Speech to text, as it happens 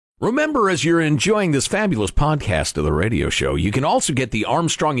Remember, as you're enjoying this fabulous podcast of the radio show, you can also get the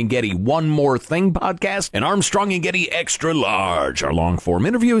Armstrong and Getty One More Thing podcast and Armstrong and Getty Extra Large, our long-form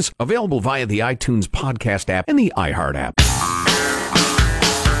interviews, available via the iTunes podcast app and the iHeart app.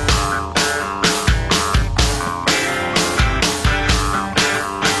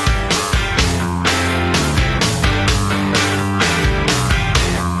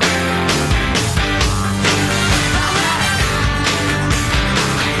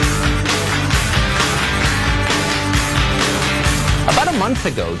 A month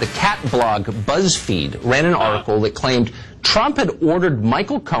ago, the cat blog BuzzFeed ran an article that claimed Trump had ordered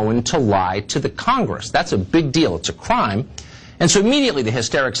Michael Cohen to lie to the Congress. That's a big deal. It's a crime. And so immediately the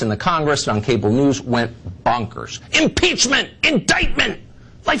hysterics in the Congress and on cable news went bonkers. Impeachment! Indictment!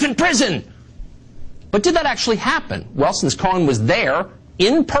 Life in prison! But did that actually happen? Well, since Cohen was there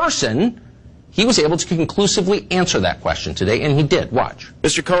in person, he was able to conclusively answer that question today, and he did. Watch.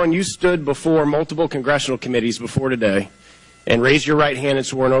 Mr. Cohen, you stood before multiple congressional committees before today and raised your right hand and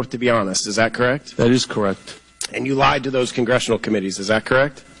swore an oath to be honest. Is that correct? That is correct. And you lied to those congressional committees. Is that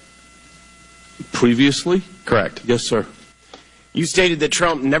correct? Previously? Correct. Yes, sir. You stated that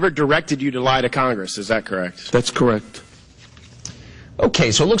Trump never directed you to lie to Congress. Is that correct? That's correct.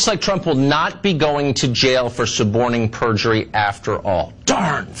 Okay, so it looks like Trump will not be going to jail for suborning perjury after all.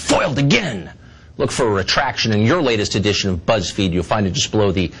 Darn, foiled again. Look for a retraction in your latest edition of BuzzFeed. You'll find it just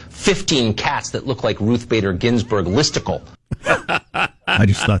below the 15 cats that look like Ruth Bader Ginsburg listicle. I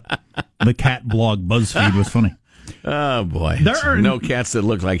just thought the cat blog BuzzFeed was funny. Oh, boy. There are no cats that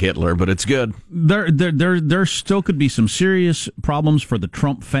look like Hitler, but it's good. There still could be some serious problems for the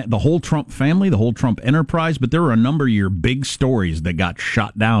the whole Trump family, the whole Trump enterprise, but there were a number of your big stories that got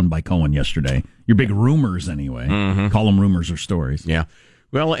shot down by Cohen yesterday. Your big rumors, anyway. Mm-hmm. Call them rumors or stories. Yeah.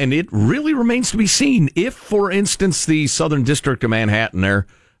 Well, and it really remains to be seen if, for instance, the Southern District of Manhattan there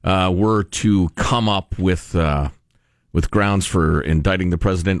were to come up with grounds for indicting the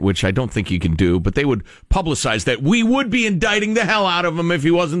president, which I don't think you can do, but they would publicize that we would be indicting the hell out of him if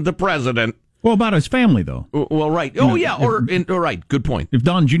he wasn't the president. Well, about his family, though. Well, right. Oh, yeah. All right. Good point. If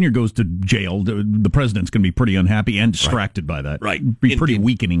Don Jr. goes to jail, the president's going to be pretty unhappy and distracted by that. Right. Be pretty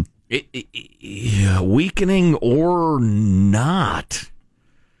weakening. Weakening or not.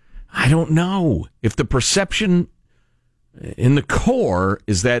 I don't know. If the perception in the core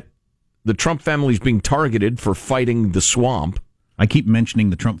is that the Trump family is being targeted for fighting the swamp. I keep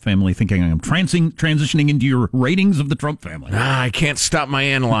mentioning the Trump family, thinking I'm transitioning into your ratings of the Trump family. I can't stop my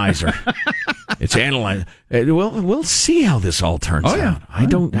analyzer. It's analyzed. We'll see how this all turns out.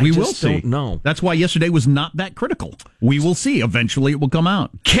 We will see. Don't know. That's why yesterday was not that critical. We will see. Eventually, it will come out.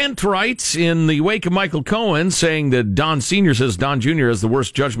 Kent writes in the wake of Michael Cohen, saying that Don Sr. says Don Jr. has the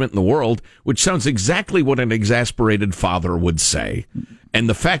worst judgment in the world, which sounds exactly what an exasperated father would say. And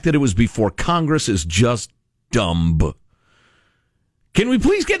the fact that it was before Congress is just dumb. Can we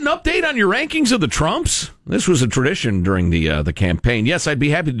please get an update on your rankings of the Trumps? This was a tradition during the campaign. Yes, I'd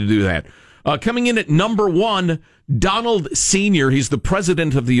be happy to do that. Coming in at number 1, Donald Sr. He's the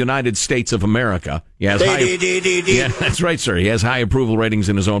President of the United States of America. He has yeah, that's right, sir. He has high approval ratings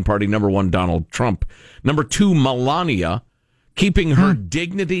in his own party. Number 1, Donald Trump. Number 2, Melania, keeping her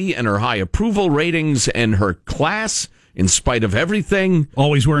dignity and her high approval ratings and her class in spite of everything.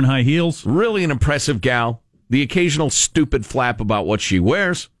 Always wearing high heels. Really an impressive gal. The occasional stupid flap about what she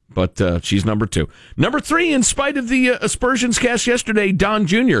wears, but she's number 2. Number 3, in spite of the aspersions cast yesterday, Don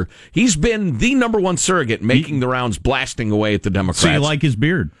Jr. He's been the number 1 surrogate, making the rounds, blasting away at the Democrats. So you like his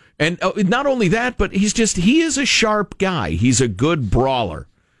beard. And not only that, but he is a sharp guy. He's a good brawler.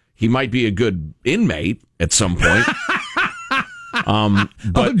 He might be a good inmate at some point.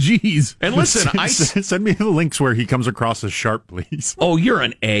 Oh, geez. And listen, send me the links where he comes across as sharp, please. Oh, you're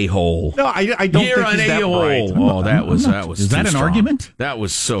an a-hole. No, I don't you're think he's an a-hole. That bright. Oh, that was Is that an strong. argument? That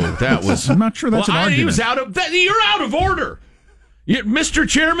was. I'm not sure that's an argument. He was you're out of order. Mr.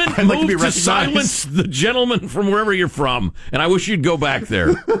 Chairman, I'd like move to silence the gentleman from wherever you're from, and I wish you'd go back there.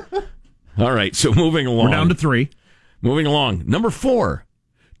 All right, so moving along. We're down to 3. Moving along. Number 4,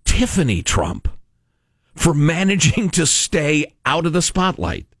 Tiffany Trump. For managing to stay out of the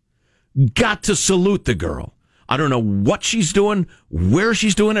spotlight. Got to salute the girl. I don't know what she's doing, where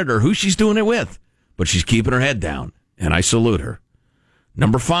she's doing it, or who she's doing it with, but she's keeping her head down, and I salute her.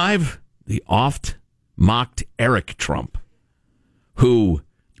 Number 5, the oft-mocked Eric Trump, who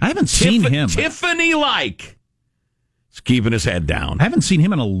I haven't seen him. Tiffany-like is keeping his head down. I haven't seen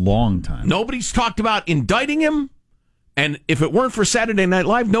him in a long time. Nobody's talked about indicting him. And if it weren't for Saturday Night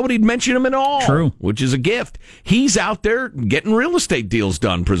Live, nobody'd mention him at all. True. Which is a gift. He's out there getting real estate deals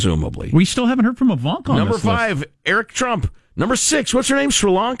done, presumably. We still haven't heard from Ivanka on Number this 5, list. Eric Trump, Number 6, what's her name?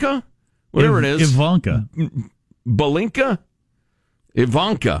 Sri Lanka? Whatever it is. Ivanka.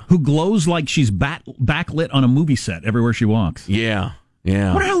 Ivanka. Who glows like she's backlit on a movie set everywhere she walks. Yeah.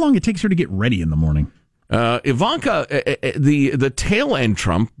 I wonder how long it takes her to get ready in the morning. Ivanka, the tail end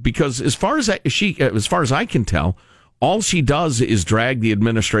Trump, because as far as I can tell, all she does is drag the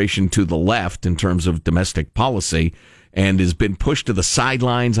administration to the left in terms of domestic policy, and has been pushed to the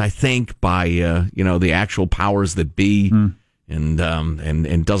sidelines, I think, by the actual powers that be,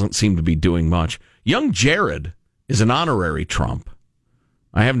 and doesn't seem to be doing much. Young Jared is an honorary Trump.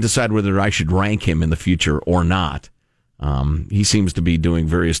 I haven't decided whether I should rank him in the future or not. He seems to be doing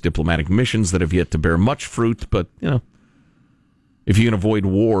various diplomatic missions that have yet to bear much fruit, but, if you can avoid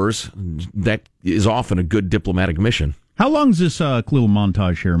wars, that is often a good diplomatic mission. How long is this little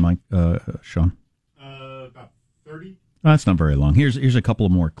montage here, Mike, Sean? About 30. That's not very long. Here's a couple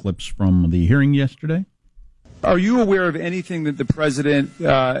of more clips from the hearing yesterday. Are you aware of anything that the president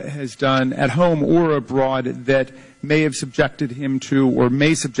has done at home or abroad that may have subjected him to or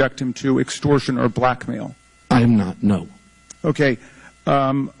may subject him to extortion or blackmail? I am not, no. Okay.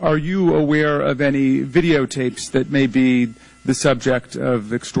 Are you aware of any videotapes that may be the subject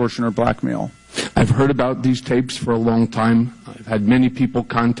of extortion or blackmail? I've heard about these tapes for a long time. I've had many people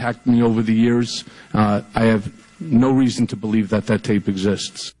contact me over the years. I have no reason to believe that tape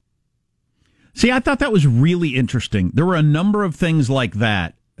exists. See, I thought that was really interesting. There were a number of things like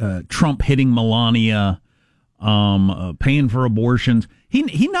that. Trump hitting Melania, paying for abortions.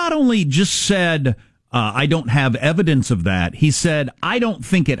 He not only just said, I don't have evidence of that. He said, I don't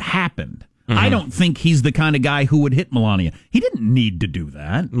think it happened. Mm-hmm. I don't think he's the kind of guy who would hit Melania. He didn't need to do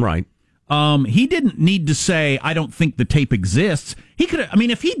that. Right. He didn't need to say, I don't think the tape exists. He could have,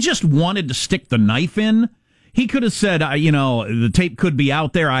 if he just wanted to stick the knife in, he could have said, the tape could be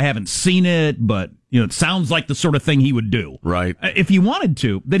out there. I haven't seen it, but, it sounds like the sort of thing he would do. Right. If he wanted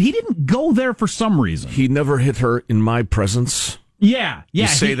to. But he didn't go there for some reason. He never hit her in my presence. Yeah. You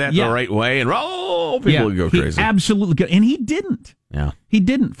say that the right way, and people would go crazy. He absolutely could. And he didn't. Yeah. He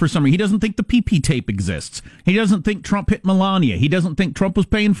didn't for some reason. He doesn't think the PP tape exists. He doesn't think Trump hit Melania. He doesn't think Trump was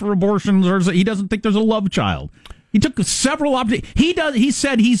paying for abortions, or he doesn't think there's a love child. He took several opportunities. He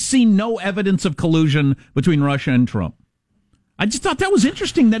said he's seen no evidence of collusion between Russia and Trump. I just thought that was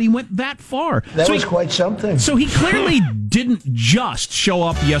interesting that he went that far. That was quite something. So he clearly didn't just show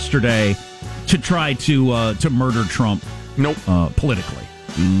up yesterday to try to murder Trump. Nope. Politically.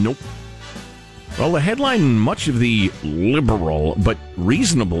 Nope. Well, the headline in much of the liberal but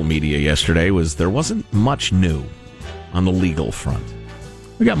reasonable media yesterday was there wasn't much new on the legal front.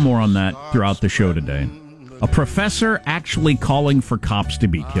 We got more on that throughout the show today. A professor actually calling for cops to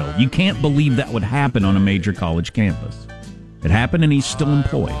be killed. You can't believe that would happen on a major college campus. It happened, and he's still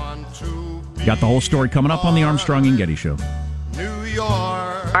employed. Got the whole story coming up on the Armstrong and Getty Show. New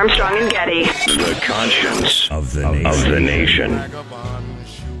York. Armstrong and Getty. The conscience of the nation.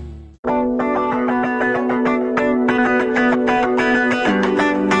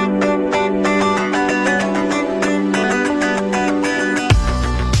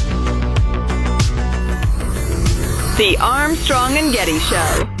 The Armstrong and Getty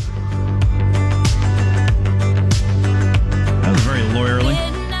Show. That was very lawyerly.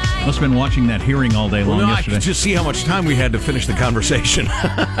 Must have been watching that hearing all day long yesterday. I could just see how much time we had to finish the conversation.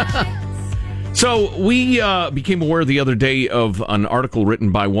 So we became aware the other day of an article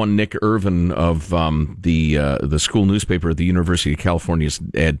written by one Nick Irvin of the school newspaper at the University of California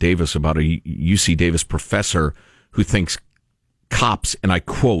at Davis about a UC Davis professor who thinks cops, and I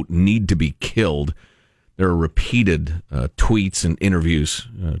quote, need to be killed. There are repeated tweets and interviews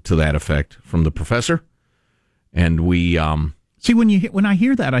to that effect from the professor, and we see when I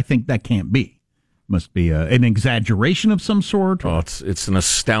hear that, I think that can't be. Must be an exaggeration of some sort. Oh, it's an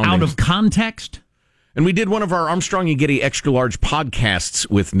astounding out of context. And we did one of our Armstrong and Getty extra large podcasts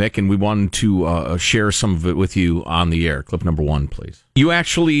with Nick, and we wanted to share some of it with you on the air. Clip number 1, please. You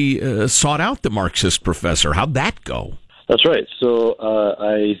actually sought out the Marxist professor. How'd that go? That's right. So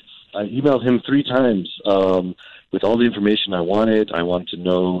I emailed him 3 times with all the information I wanted. I wanted to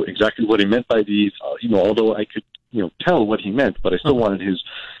know exactly what he meant by these, although I could, tell what he meant, but I still wanted his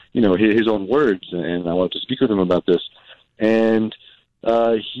own words, and I wanted to speak with him about this. And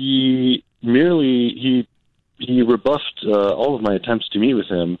he rebuffed all of my attempts to meet with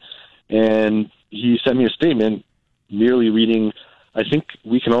him, and he sent me a statement merely reading, I think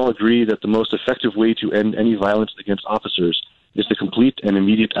we can all agree that the most effective way to end any violence against officers is the complete and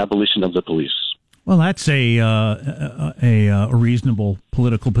immediate abolition of the police. Well, that's a reasonable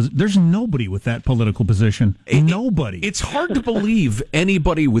political position. There's nobody with that political position. Nobody. It's hard to believe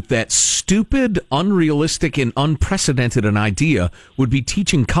anybody with that stupid, unrealistic, and unprecedented an idea would be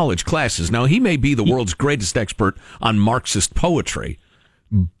teaching college classes. Now, he may be the world's greatest expert on Marxist poetry,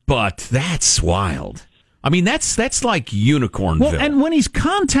 but that's wild. I mean, that's like Unicornville. Well, and when he's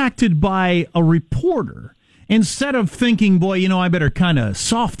contacted by a reporter, instead of thinking, boy, I better kind of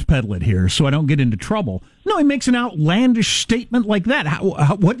soft pedal it here so I don't get into trouble. No, he makes an outlandish statement like that.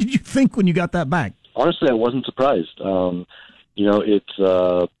 What did you think when you got that back? Honestly, I wasn't surprised.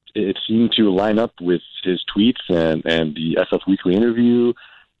 It seemed to line up with his tweets and the SF Weekly interview,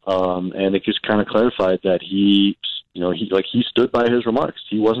 and it just kind of clarified that he stood by his remarks.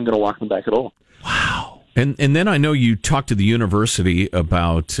 He wasn't going to walk them back at all. Wow. And then I know you talked to the university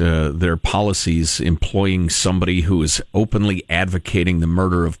about their policies employing somebody who is openly advocating the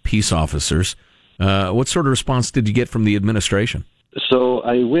murder of peace officers. What sort of response did you get from the administration? So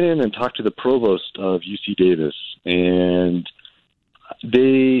I went in and talked to the provost of UC Davis, and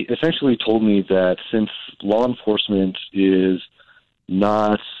they essentially told me that since law enforcement is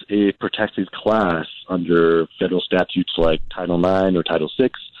not a protected class under federal statutes like Title IX or Title VI,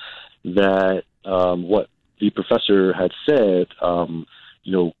 that what the professor had said,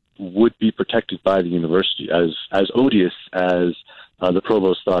 would be protected by the university. As odious as the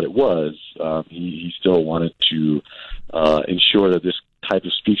provost thought it was, he still wanted to ensure that this type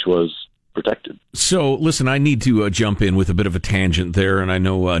of speech was protected. So, listen, I need to jump in with a bit of a tangent there, and I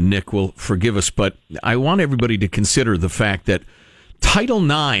know Nick will forgive us, but I want everybody to consider the fact that Title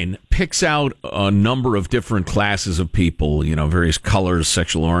IX picks out a number of different classes of people, various colors,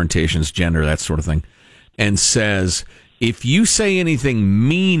 sexual orientations, gender, that sort of thing, and says, if you say anything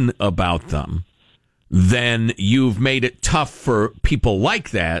mean about them, then you've made it tough for people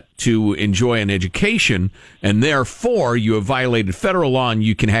like that to enjoy an education, and therefore you have violated federal law and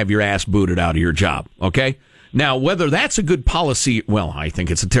you can have your ass booted out of your job, okay? Now, whether that's a good policy, well, I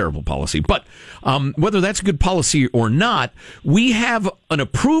think it's a terrible policy, but whether that's a good policy or not, we have an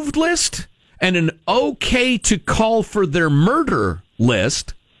approved list and an okay to call for their murder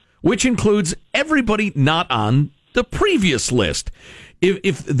list, which includes everybody not on the previous list.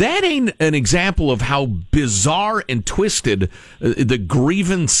 If that ain't an example of how bizarre and twisted the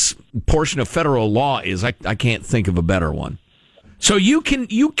grievance portion of federal law is, I can't think of a better one. So you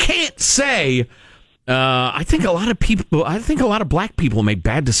can't say... I think a lot of black people make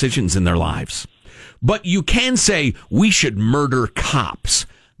bad decisions in their lives. But you can say we should murder cops.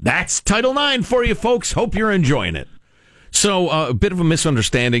 That's Title IX for you, folks. Hope you're enjoying it. So a bit of a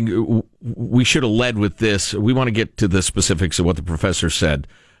misunderstanding. We should have led with this. We want to get to the specifics of what the professor said.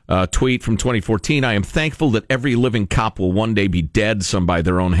 Tweet from 2014. I am thankful that every living cop will one day be dead, some by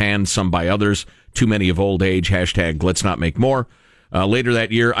their own hand, some by others. Too many of old age. Hashtag let's not make more. Later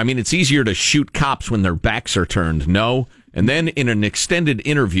that year, it's easier to shoot cops when their backs are turned, no? And then in an extended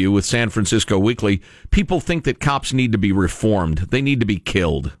interview with San Francisco Weekly, people think that cops need to be reformed. They need to be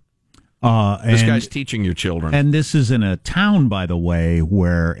killed. This guy's teaching your children. And this is in a town, by the way,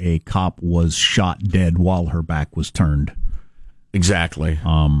 where a cop was shot dead while her back was turned. Exactly.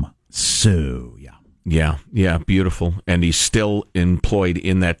 So, yeah. Yeah, beautiful. And he's still employed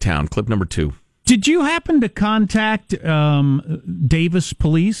in that town. Clip number 2. Did you happen to contact Davis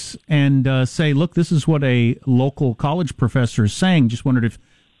police and say, look, this is what a local college professor is saying? Just wondered if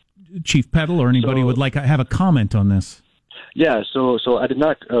Chief Peddle or anybody would like to have a comment on this. Yeah, so I did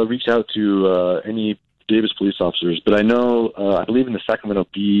not reach out to any Davis police officers, but I know, I believe in the Sacramento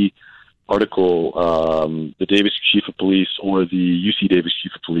Bee article, the Davis chief of police or the UC Davis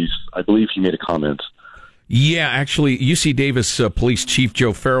chief of police, I believe he made a comment. Yeah, actually, UC Davis Police Chief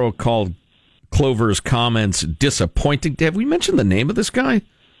Joe Farrow called Clover's comments disappointing. Have we mentioned the name of this guy?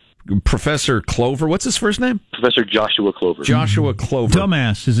 Professor Clover. What's his first name? Professor Joshua Clover. Joshua Clover.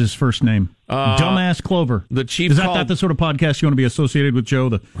 Dumbass is his first name. Dumbass Clover. The chief is that the sort of podcast you want to be associated with, Joe?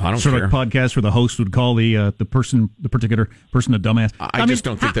 I don't sort care. of podcast where the host would call the particular person a dumbass. I just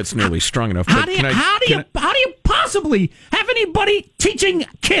don't think that's nearly strong enough. How do you possibly have anybody teaching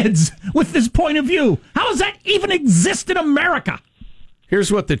kids with this point of view? How does that even exist in America? Here's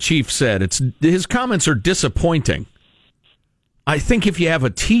what the chief said. His comments are disappointing. I think if you have a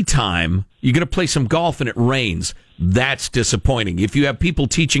tea time, you're going to play some golf and it rains. That's disappointing. If you have people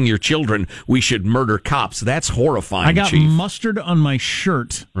teaching your children we should murder cops, that's horrifying, I got Chief. mustard on my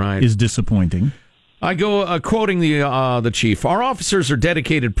shirt Right. is disappointing. I go quoting the chief. Our officers are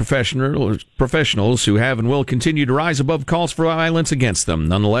dedicated professionals who have and will continue to rise above calls for violence against them.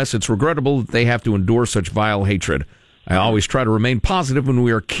 Nonetheless, it's regrettable that they have to endure such vile hatred. I always try to remain positive when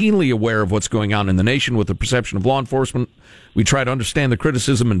we are keenly aware of what's going on in the nation with the perception of law enforcement. We try to understand the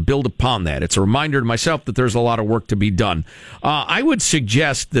criticism and build upon that. It's a reminder to myself that there's a lot of work to be done. I would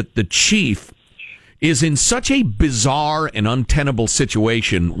suggest that the chief is in such a bizarre and untenable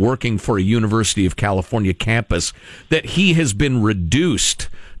situation working for a University of California campus that he has been reduced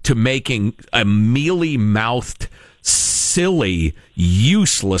to making a mealy-mouthed, silly,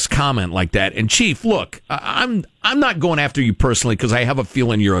 useless comment like that. And Chief, look, I'm not going after you personally because I have a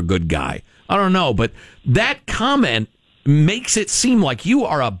feeling you're a good guy. I don't know, but that comment makes it seem like you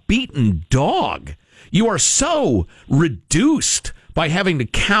are a beaten dog. You are so reduced by having to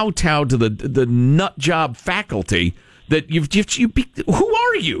kowtow to the nut job faculty that who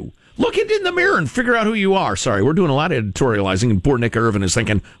are you? Look in the mirror and figure out who you are. Sorry, we're doing a lot of editorializing, and poor Nick Irvin is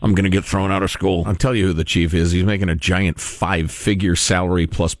thinking, I'm going to get thrown out of school. I'll tell you who the chief is. He's making a giant 5-figure salary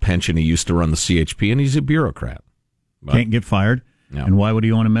plus pension. He used to run the CHP, and he's a bureaucrat. But can't get fired. No. And why would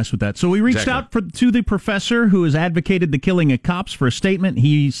he want to mess with that? So we reached out to the professor who has advocated the killing of cops for a statement.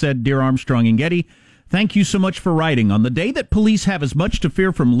 He said, Dear Armstrong and Getty, thank you so much for writing. On the day that police have as much to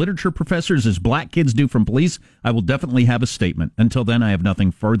fear from literature professors as black kids do from police, I will definitely have a statement. Until then, I have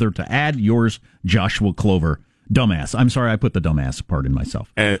nothing further to add. Yours, Joshua Clover. Dumbass. I'm sorry I put the dumbass part in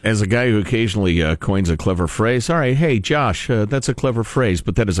myself. As a guy who occasionally coins a clever phrase, all right, hey, Josh, that's a clever phrase,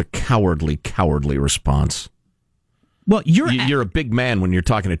 but that is a cowardly response. Well, you're a big man when you're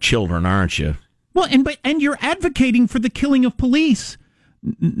talking to children, aren't you? Well, and you're advocating for the killing of police.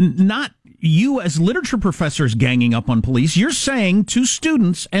 Not you as literature professors ganging up on police. You're saying to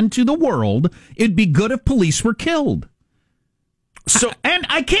students and to the world, it'd be good if police were killed. So, and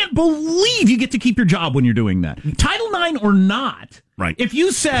I can't believe you get to keep your job when you're doing that. Title IX or not. Right. If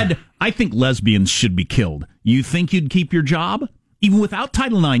you said, I think lesbians should be killed, you think you'd keep your job? Even without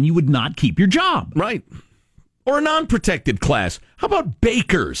Title IX, you would not keep your job. Right. Or a non-protected class. How about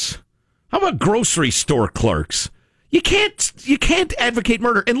bakers? How about grocery store clerks? You can't advocate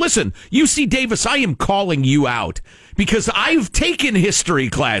murder. And listen, UC Davis, I am calling you out because I've taken history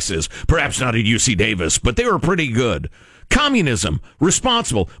classes, perhaps not at UC Davis, but they were pretty good. Communism,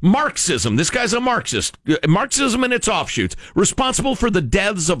 responsible. Marxism, this guy's a Marxist. Marxism and its offshoots, responsible for the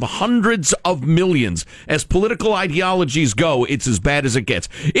deaths of hundreds of millions. As political ideologies go, it's as bad as it gets.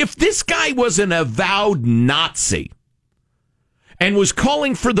 If this guy was an avowed Nazi and was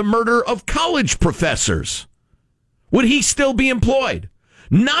calling for the murder of college professors, would he still be employed?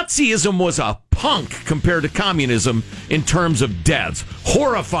 Nazism was a punk compared to communism in terms of deaths.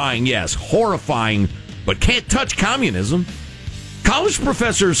 Horrifying, yes, horrifying, but can't touch communism. College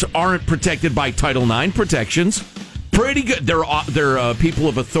professors aren't protected by Title IX protections. Pretty good. They're people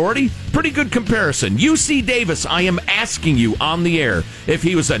of authority. Pretty good comparison. UC Davis, I am asking you on the air, if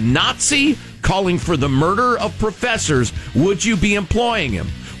he was a Nazi calling for the murder of professors, would you be employing him?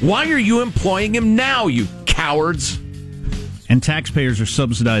 Why are you employing him now, you cowards? And taxpayers are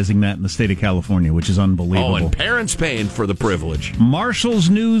subsidizing that in the state of California, which is unbelievable. Oh, and parents paying for the privilege. Marshall's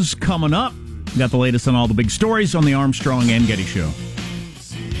news coming up. Got the latest on all the big stories on the Armstrong and Getty Show.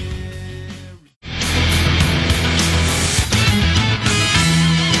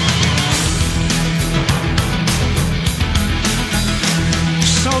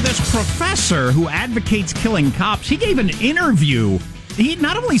 So this professor who advocates killing cops, he gave an interview. He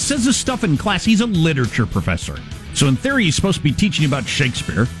not only says this stuff in class, he's a literature professor. So in theory, he's supposed to be teaching you about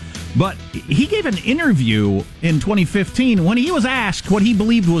Shakespeare. But he gave an interview in 2015 when he was asked what he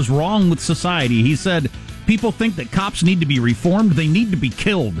believed was wrong with society. He said, people think that cops need to be reformed. They need to be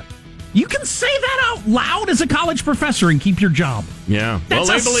killed. You can say that out loud as a college professor and keep your job. Yeah. That's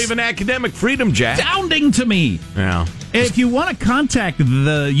well, they believe in academic freedom, Jack. Astounding to me. Yeah. If you want to contact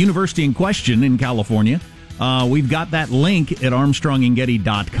the university in question in California, we've got that link at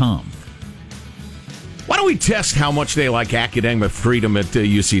armstrongandgetty.com. Why don't we test how much they like academic freedom at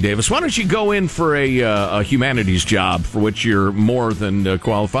UC Davis? Why don't you go in for a humanities job for which you're more than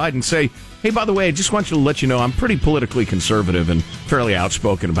qualified and say, hey, by the way, I just want you to let you know I'm pretty politically conservative and fairly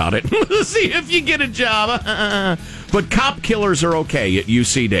outspoken about it. See if you get a job. But cop killers are okay at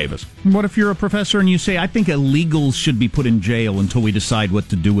UC Davis. What if you're a professor and you say, I think illegals should be put in jail until we decide what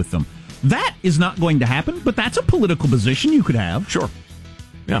to do with them? That is not going to happen, but that's a political position you could have. Sure.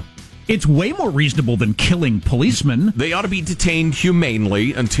 Yeah. It's way more reasonable than killing policemen. They ought to be detained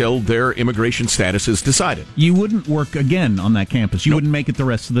humanely until their immigration status is decided. You wouldn't work again on that campus. You wouldn't make it the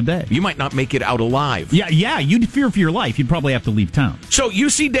rest of the day. You might not make it out alive. Yeah, you'd fear for your life. You'd probably have to leave town. So,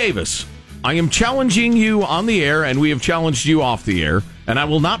 UC Davis, I am challenging you on the air, and we have challenged you off the air, and I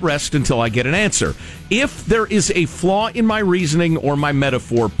will not rest until I get an answer. If there is a flaw in my reasoning or my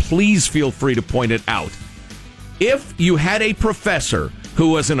metaphor, please feel free to point it out. If you had a professor who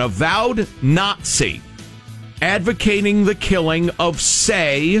was an avowed Nazi advocating the killing of,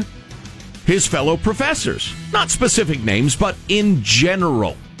 say, his fellow professors, not specific names, but in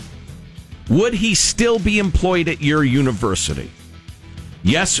general, would he still be employed at your university?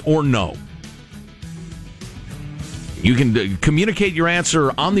 Yes or no? You can communicate your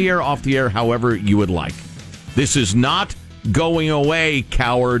answer on the air, off the air, however you would like. This is not going away,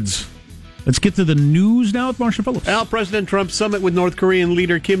 cowards. Let's get to the news now with Marshall Phillips. Well, President Trump's summit with North Korean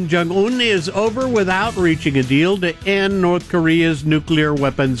leader Kim Jong-un is over without reaching a deal to end North Korea's nuclear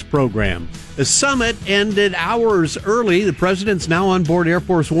weapons program. The summit ended hours early. The president's now on board Air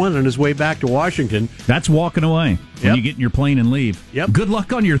Force One on his way back to Washington. That's walking away when you get in your plane and leave. Yep. Good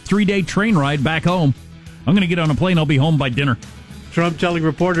luck on your 3-day train ride back home. I'm going to get on a plane. I'll be home by dinner. Trump telling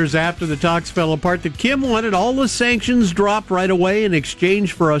reporters after the talks fell apart that Kim wanted all the sanctions dropped right away in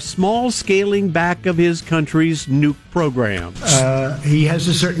exchange for a small scaling back of his country's nuke program. He has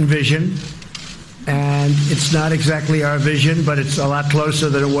a certain vision, and it's not exactly our vision, but it's a lot closer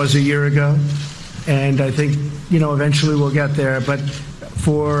than it was a year ago. And I think, eventually we'll get there. But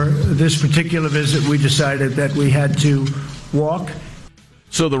for this particular visit, we decided that we had to walk.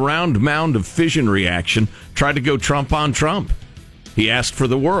 So the round mound of fission reaction tried to go Trump on Trump. He asked for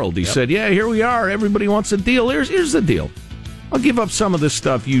the world. He said, yeah, here we are. Everybody wants a deal. Here's the deal. I'll give up some of this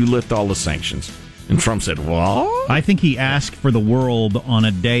stuff. You lift all the sanctions. And Trump said, what? I think he asked for the world on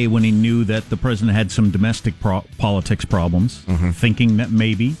a day when he knew that the president had some domestic politics problems, thinking that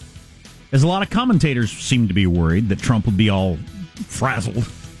maybe, as a lot of commentators seemed to be worried, that Trump would be all frazzled,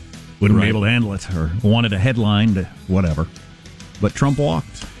 wouldn't be able to handle it, or wanted a headline to whatever. But Trump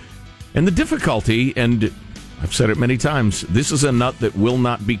walked. And the difficulty, and I've said it many times, this is a nut that will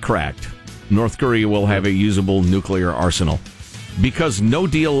not be cracked. North Korea will have a usable nuclear arsenal. Because no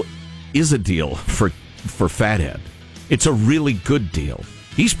deal is a deal for Fathead. It's a really good deal.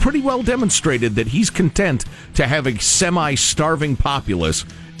 He's pretty well demonstrated that he's content to have a semi-starving populace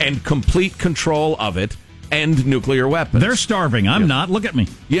and complete control of it and nuclear weapons. They're starving. I'm not. Look at me.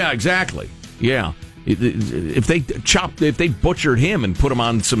 Yeah, exactly. Yeah. If they butchered him and put him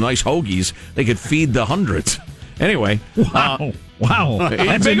on some nice hoagies, they could feed the hundreds. Anyway. Wow.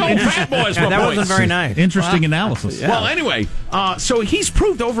 Big old fat boys. That wasn't very nice. Interesting analysis. Yeah. Well, anyway, so he's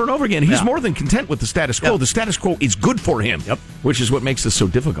proved over and over again he's more than content with the status quo. The status quo is good for him, which is what makes this so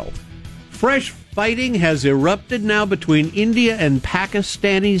difficult. Fresh fighting has erupted now between India and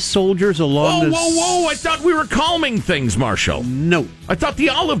Pakistani soldiers along the... Whoa! I thought we were calming things, Marshall. No. I thought the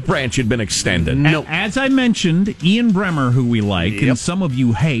olive branch had been extended. No. As I mentioned, Ian Bremmer, who we like, and some of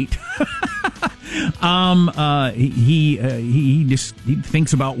you hate, he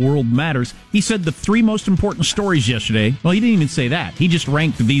thinks about world matters. He said the 3 most important stories yesterday. Well, he didn't even say that. He just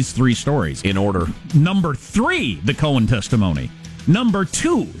ranked these 3 stories. In order. Number 3, the Cohen testimony. Number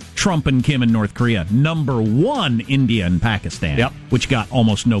 2, Trump and Kim in North Korea. Number 1, India and Pakistan, which got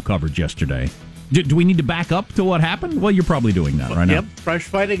almost no coverage yesterday. Do we need to back up to what happened? Well, you're probably doing that right now. Yep, fresh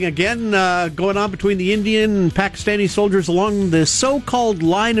fighting again going on between the Indian and Pakistani soldiers along the so-called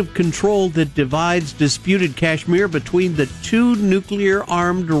line of control that divides disputed Kashmir between the 2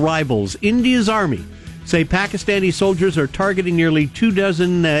 nuclear-armed rivals. India's army say Pakistani soldiers are targeting nearly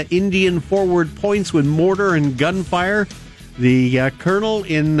 24 Indian forward points with mortar and gunfire. The colonel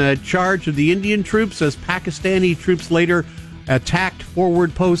in charge of the Indian troops says Pakistani troops later attacked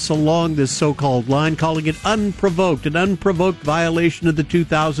forward posts along this so-called line, calling it an unprovoked violation of the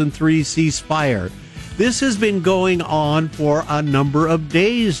 2003 ceasefire. This has been going on for a number of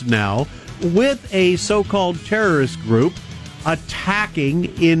days now, with a so-called terrorist group attacking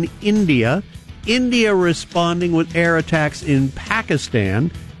in India, India responding with air attacks in Pakistan,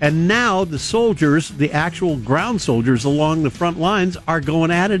 and now the soldiers, the actual ground soldiers along the front lines, are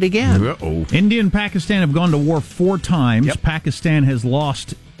going at it again. Uh-oh. India and Pakistan have gone to war 4 times. Yep. Pakistan has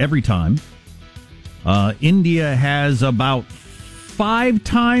lost every time. India has about 5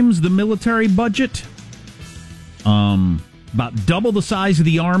 times the military budget, about double the size of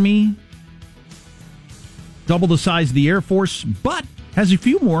the army, double the size of the Air Force, but has a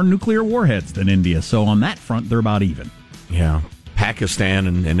few more nuclear warheads than India. So on that front, they're about even. Yeah. Pakistan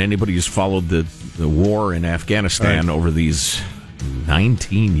and anybody who's followed the war in Afghanistan over these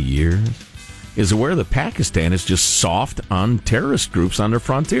 19 years is aware that Pakistan is just soft on terrorist groups on their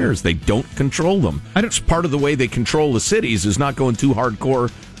frontiers. They don't control them. It's part of the way they control the cities is not going too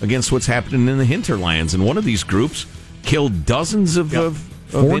hardcore against what's happening in the hinterlands. And one of these groups killed dozens of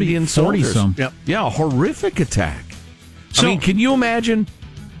Indian soldiers. 40-some. Yeah, a horrific attack. I mean, can you imagine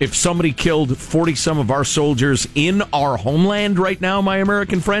if somebody killed 40-some of our soldiers in our homeland right now, my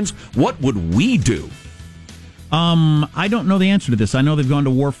American friends? What would we do? I don't know the answer to this. I know they've gone to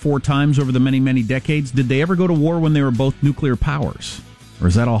war 4 times over the many, many decades. Did they ever go to war when they were both nuclear powers? Or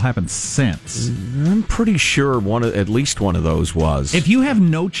has that all happened since? I'm pretty sure at least one of those was. If you have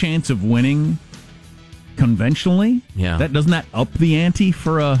no chance of winning conventionally, doesn't that up the ante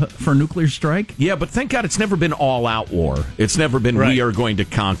for a nuclear strike? Yeah, but thank God it's never been all-out war. It's never been we are going to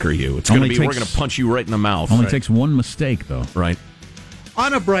conquer you. It's going to be we're going to punch you right in the mouth. Only takes one mistake, though. Right.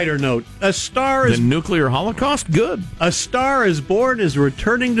 On a brighter note, The nuclear holocaust? Good. A Star is Born is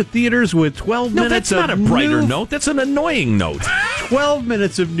returning to theaters with 12 No, minutes that's not a brighter note. That's an annoying note. 12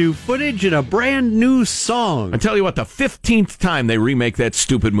 minutes of new footage and a brand new song. I tell you what, the 15th time they remake that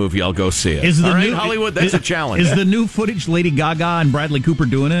stupid movie, I'll go see it. Is the All right, new, Hollywood, that's a challenge. Is the new footage Lady Gaga and Bradley Cooper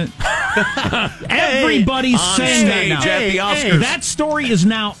doing it? Everybody's saying that now. At the Oscars. That story is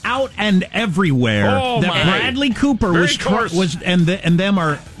now out and everywhere. That Bradley Cooper and them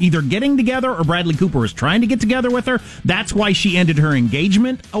are either getting together or Bradley Cooper was trying to get together with her. That's why she ended her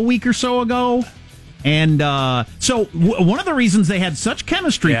engagement a week or so ago. And so one of the reasons they had such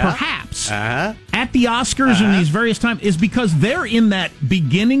chemistry, perhaps, at the Oscars in these various times is because they're in that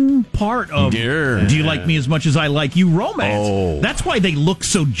beginning part of do you like me as much as I like you romance. Oh. That's why they look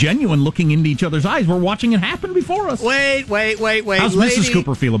so genuine looking into each other's eyes. We're watching it happen before us. Wait. How's Mrs.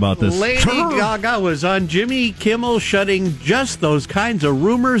 Cooper feel about this? Lady Gaga was on Jimmy Kimmel shutting just those kinds of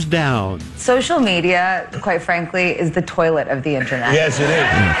rumors down. Social media, quite frankly, is the toilet of the internet. Yes, it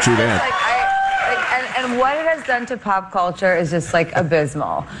is. True that. And what it has done to pop culture is just like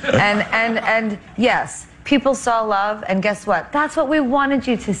abysmal. And yes, people saw love, and guess what? That's what we wanted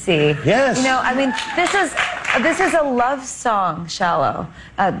you to see. Yes. You know, I mean, this is a love song, Shallow.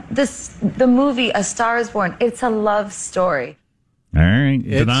 The movie A Star Is Born. It's a love story. All right,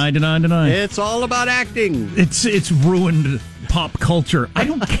 deny. It's all about acting. It's ruined pop culture. I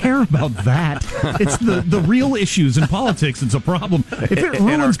don't care about that. It's the real issues in politics. It's a problem. If it ruins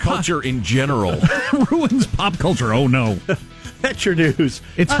and our culture in general, ruins pop culture. Oh no, that's your news.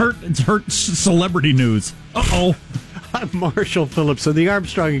 It's hurt celebrity news. Uh-oh. I'm Marshall Phillips of the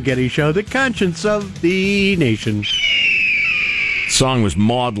Armstrong and Getty Show, the conscience of the nation. Song was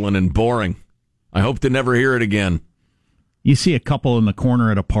maudlin and boring. I hope to never hear it again. You see a couple in the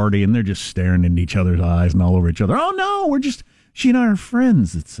corner at a party, and they're just staring into each other's eyes and all over each other. Oh, no, she and I are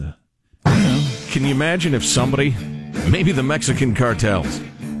friends. It's, Can you imagine if somebody, maybe the Mexican cartels,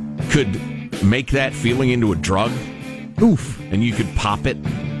 could make that feeling into a drug? Oof. And you could pop it?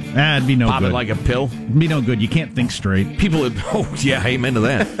 It'd be no good. Pop it like a pill? It'd be no good. You can't think straight. People would, amen to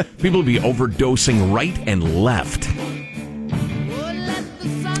that. People would be overdosing right and left.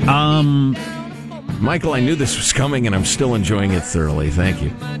 Michael, I knew this was coming, and I'm still enjoying it thoroughly. Thank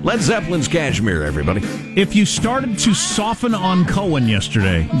you. Led Zeppelin's Kashmir, everybody. If you started to soften on Cohen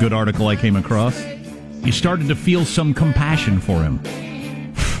yesterday, good article I came across, you started to feel some compassion for him.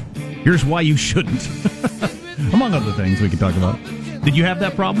 Here's why you shouldn't. Among other things we could talk about. Did you have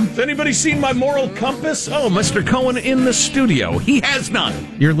that problem? Has anybody seen my moral compass? Oh, Mr. Cohen in the studio. He has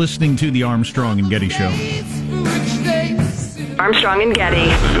none. You're listening to the Armstrong and Getty Show. Armstrong and Getty.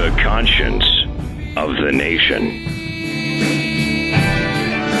 The conscience of the nation.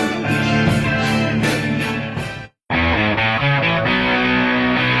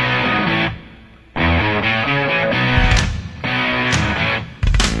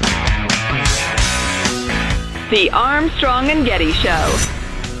 The Armstrong and Getty Show.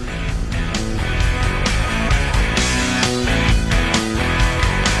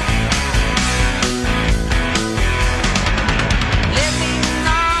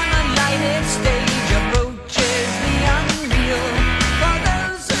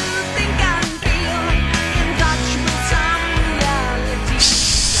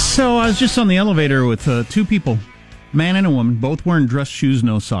 So I was just on the elevator with 2 people, man and a woman, both wearing dress shoes,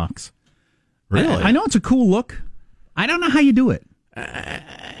 no socks. Really? I know it's a cool look. I don't know how you do it.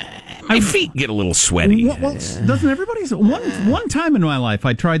 My feet get a little sweaty. Well, doesn't everybody's... One time in my life,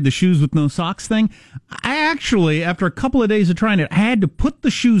 I tried the shoes with no socks thing. I actually, after a couple of days of trying it, I had to put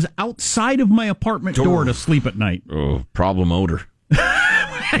the shoes outside of my apartment door to sleep at night. Oh, problem odor.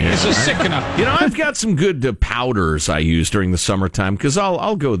 This is sick enough. You know, I've got some good powders I use during the summertime because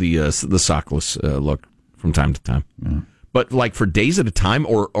I'll go the sockless look from time to time. Yeah. But like for days at a time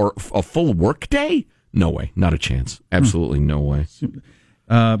or a full work day, no way, not a chance. Absolutely no way.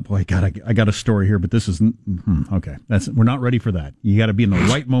 Boy, God, I got a story here, but this is okay. We're not ready for that. You got to be in the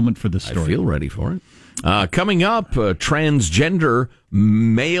right moment for this story. I feel ready for it. Coming up, transgender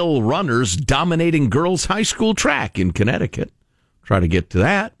male runners dominating girls' high school track in Connecticut. Try to get to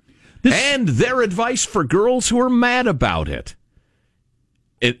that. And their advice for girls who are mad about it.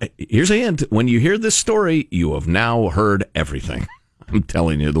 Here's a hint. When you hear this story, you have now heard everything. I'm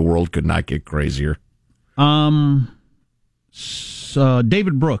telling you, the world could not get crazier. David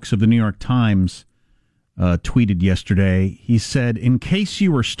Brooks of the New York Times tweeted yesterday. He said, in case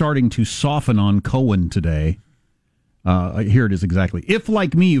you were starting to soften on Cohen today, here it is exactly. If,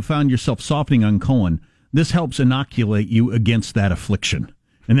 like me, you found yourself softening on Cohen, this helps inoculate you against that affliction.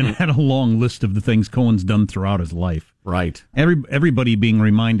 And then it had a long list of the things Cohen's done throughout his life. Right. Everybody being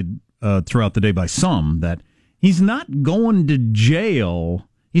reminded throughout the day by some that he's not going to jail.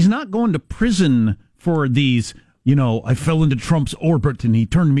 He's not going to prison for these, I fell into Trump's orbit and he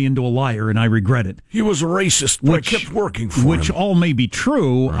turned me into a liar and I regret it. He was a racist, but I kept working for him. Which all may be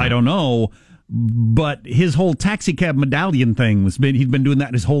true. Right. I don't know. But his whole taxi cab medallion thing he'd been doing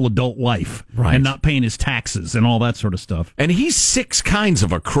that his whole adult life. Right. And not paying his taxes and all that sort of stuff. And he's 6 kinds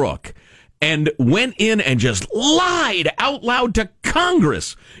of a crook. And went in and just lied out loud to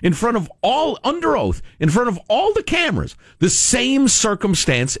Congress in front of all, under oath, in front of all the cameras. The same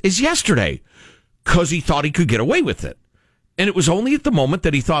circumstance as yesterday. Because he thought he could get away with it. And it was only at the moment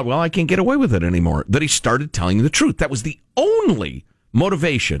that he thought, well, I can't get away with it anymore, that he started telling the truth. That was the only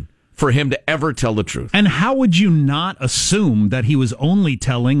motivation for him to ever tell the truth. And how would you not assume that he was only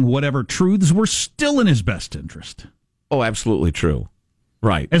telling whatever truths were still in his best interest? Oh, absolutely true.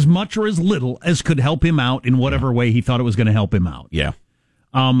 Right. As much or as little as could help him out in whatever way he thought it was going to help him out. Yeah.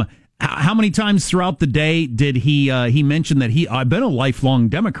 How many times throughout the day did he mention that I've been a lifelong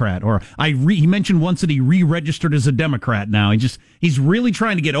Democrat, or he mentioned once that he re-registered as a Democrat now. He's really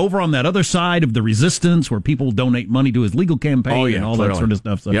trying to get over on that other side of the resistance where people donate money to his legal campaign and all that sort of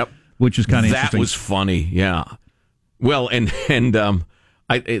stuff. So, yep. Which is kind of interesting. That was funny, yeah. Well, and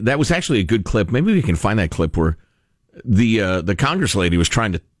that was actually a good clip. Maybe we can find that clip where the Congress lady was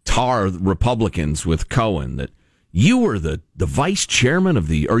trying to tar Republicans with Cohen, that you were the vice chairman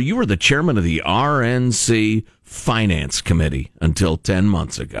you were the chairman of the RNC Finance Committee until 10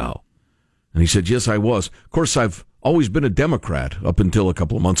 months ago. And he said, yes, I was. Of course, I've always been a Democrat up until a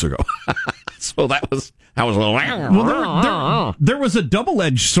couple of months ago. So that was a little... Well, there was a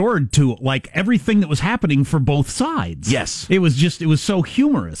double-edged sword to everything that was happening for both sides. Yes. It was so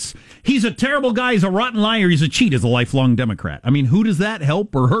humorous. He's a terrible guy, he's a rotten liar, he's a cheat as a lifelong Democrat. I mean, who does that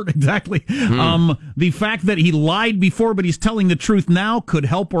help or hurt exactly? The fact that he lied before but he's telling the truth now could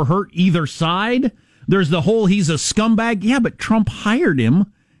help or hurt either side. There's the whole he's a scumbag. Yeah, but Trump hired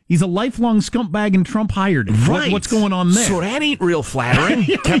him. He's a lifelong scumbag and Trump hired him. Right. What's going on there? So that ain't real flattering.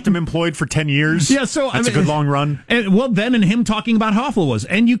 Kept him employed for 10 years. Yeah, so that's a good long run. And him talking about how awful it was.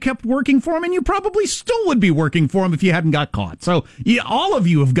 And you kept working for him, and you probably still would be working for him if you hadn't got caught. So all of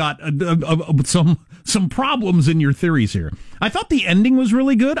you have got some problems in your theories here. I thought the ending was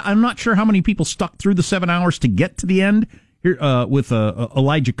really good. I'm not sure how many people stuck through the 7 hours to get to the end here with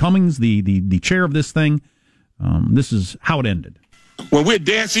Elijah Cummings, the chair of this thing. This is how it ended. When we're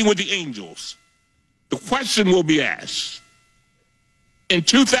dancing with the angels, the question will be asked, in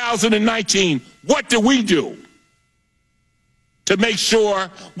 2019, what did we do to make sure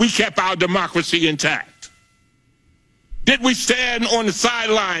we kept our democracy intact? Did we stand on the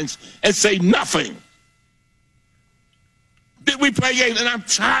sidelines and say nothing? Did we play games? And I'm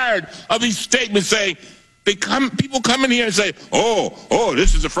tired of these statements saying, people come in here and say, oh,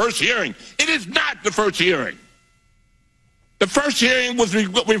 this is the first hearing. It is not the first hearing. The first hearing was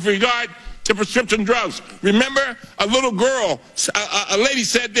with regard to prescription drugs. Remember, a little girl, a lady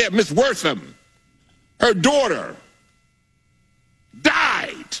said there, Miss Wortham, her daughter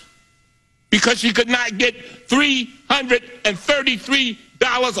died because she could not get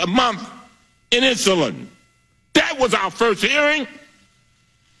 $333 a month in insulin. That was our first hearing.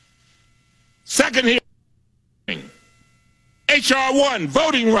 Second hearing, H.R. 1,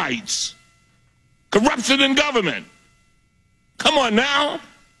 voting rights, corruption in government. Come on now.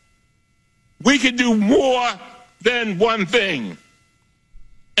 We can do more than one thing.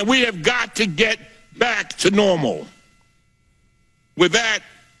 And we have got to get back to normal. With that,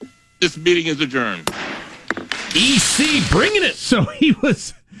 this meeting is adjourned. EC bringing it. So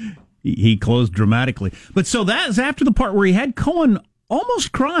he closed dramatically. But so that is after the part where he had Cohen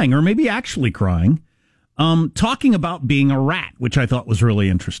almost crying, or maybe actually crying, talking about being a rat, which I thought was really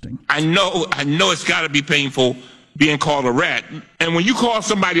interesting. I know it's got to be painful being called a rat. And when you call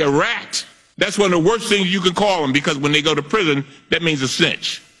somebody a rat, that's one of the worst things you can call them, because when they go to prison, that means a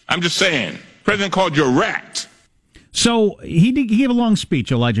snitch. I'm just saying. President called you a rat. So he gave a long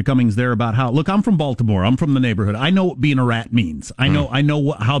speech, Elijah Cummings, there about how, look, I'm from Baltimore. I'm from the neighborhood. I know what being a rat means. I know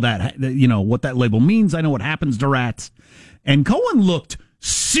what that label means. I know what happens to rats. And Cohen looked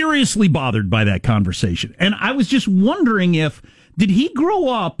seriously bothered by that conversation. And I was just wondering if did he grow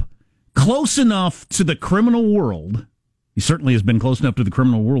up close enough to the criminal world? He certainly has been close enough to the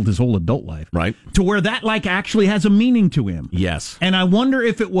criminal world his whole adult life. Right. To where that, like, actually has a meaning to him. Yes. And I wonder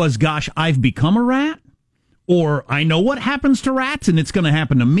if it was, gosh, I've become a rat, or I know what happens to rats and it's going to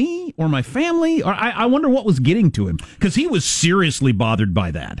happen to me or my family, or I wonder what was getting to him, because he was seriously bothered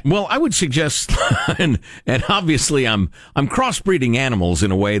by that. Well, I would suggest, and obviously I'm crossbreeding animals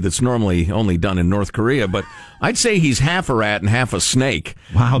in a way that's normally only done in North Korea, but I'd say he's half a rat and half a snake.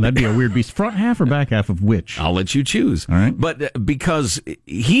 Wow, that'd be a weird beast. Front half or back half of which? I'll let you choose. All right. But because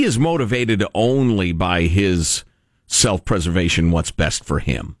he is motivated only by his self-preservation, what's best for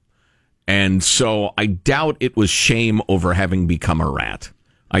him. And so I doubt it was shame over having become a rat.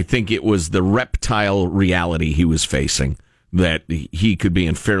 I think it was the reptile reality he was facing, that he could be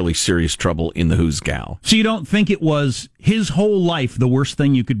in fairly serious trouble in the Hoosgow. So you don't think it was his whole life the worst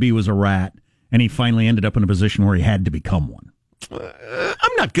thing you could be was a rat, and he finally ended up in a position where he had to become one?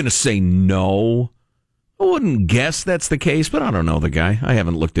 I'm not going to say no. I wouldn't guess that's the case, but I don't know the guy. I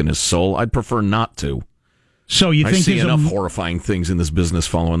haven't looked in his soul. I'd prefer not to. So you think I see enough horrifying things in this business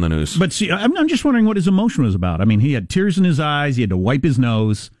following the news. But see, I'm just wondering what his emotion was about. I mean, he had tears in his eyes. He had to wipe his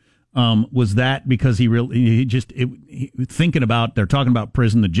nose. Was that because thinking about, they're talking about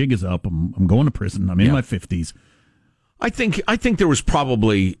prison, the jig is up, I'm going to prison, I'm in my 50s. I think there was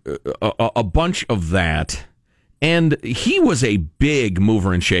probably a bunch of that. And he was a big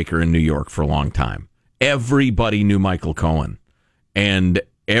mover and shaker in New York for a long time. Everybody knew Michael Cohen. And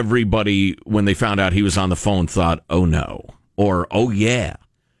everybody, when they found out he was on the phone, thought, oh no, or oh yeah.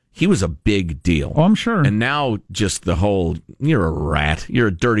 He was a big deal. Oh, I'm sure. And now just the whole, you're a rat, you're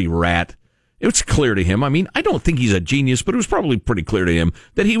a dirty rat. It's clear to him. I mean, I don't think he's a genius, but it was probably pretty clear to him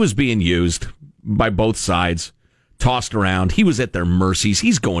that he was being used by both sides, tossed around. He was at their mercies.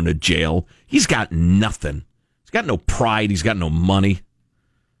 He's going to jail. He's got nothing. He's got no pride. He's got no money.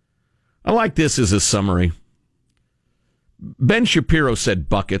 I like this as a summary. Ben Shapiro said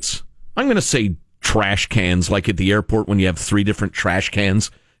buckets. I'm going to say trash cans, like at the airport when you have 3 different trash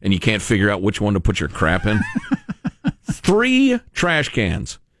cans and you can't figure out which one to put your crap in. 3 trash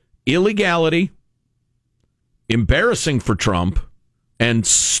cans. Illegality, embarrassing for Trump, and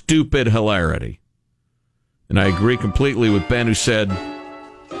stupid hilarity. And I agree completely with Ben, who said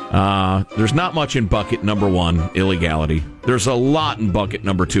there's not much in bucket number 1, illegality. There's a lot in bucket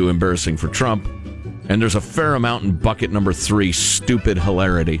number 2, embarrassing for Trump. And there's a fair amount in bucket number 3, stupid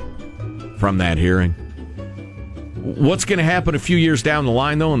hilarity, from that hearing. What's going to happen a few years down the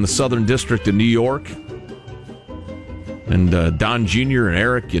line, though, in the Southern District of New York? And Don Jr. and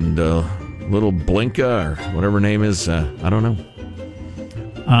Eric and little Blinka, or whatever her name is, I don't know.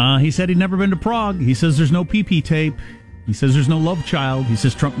 He said he'd never been to Prague. He says there's no PP tape. He says there's no love child. He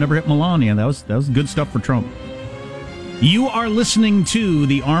says Trump never hit Melania. That was good stuff for Trump. You are listening to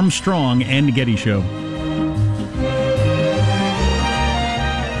the Armstrong and Getty Show.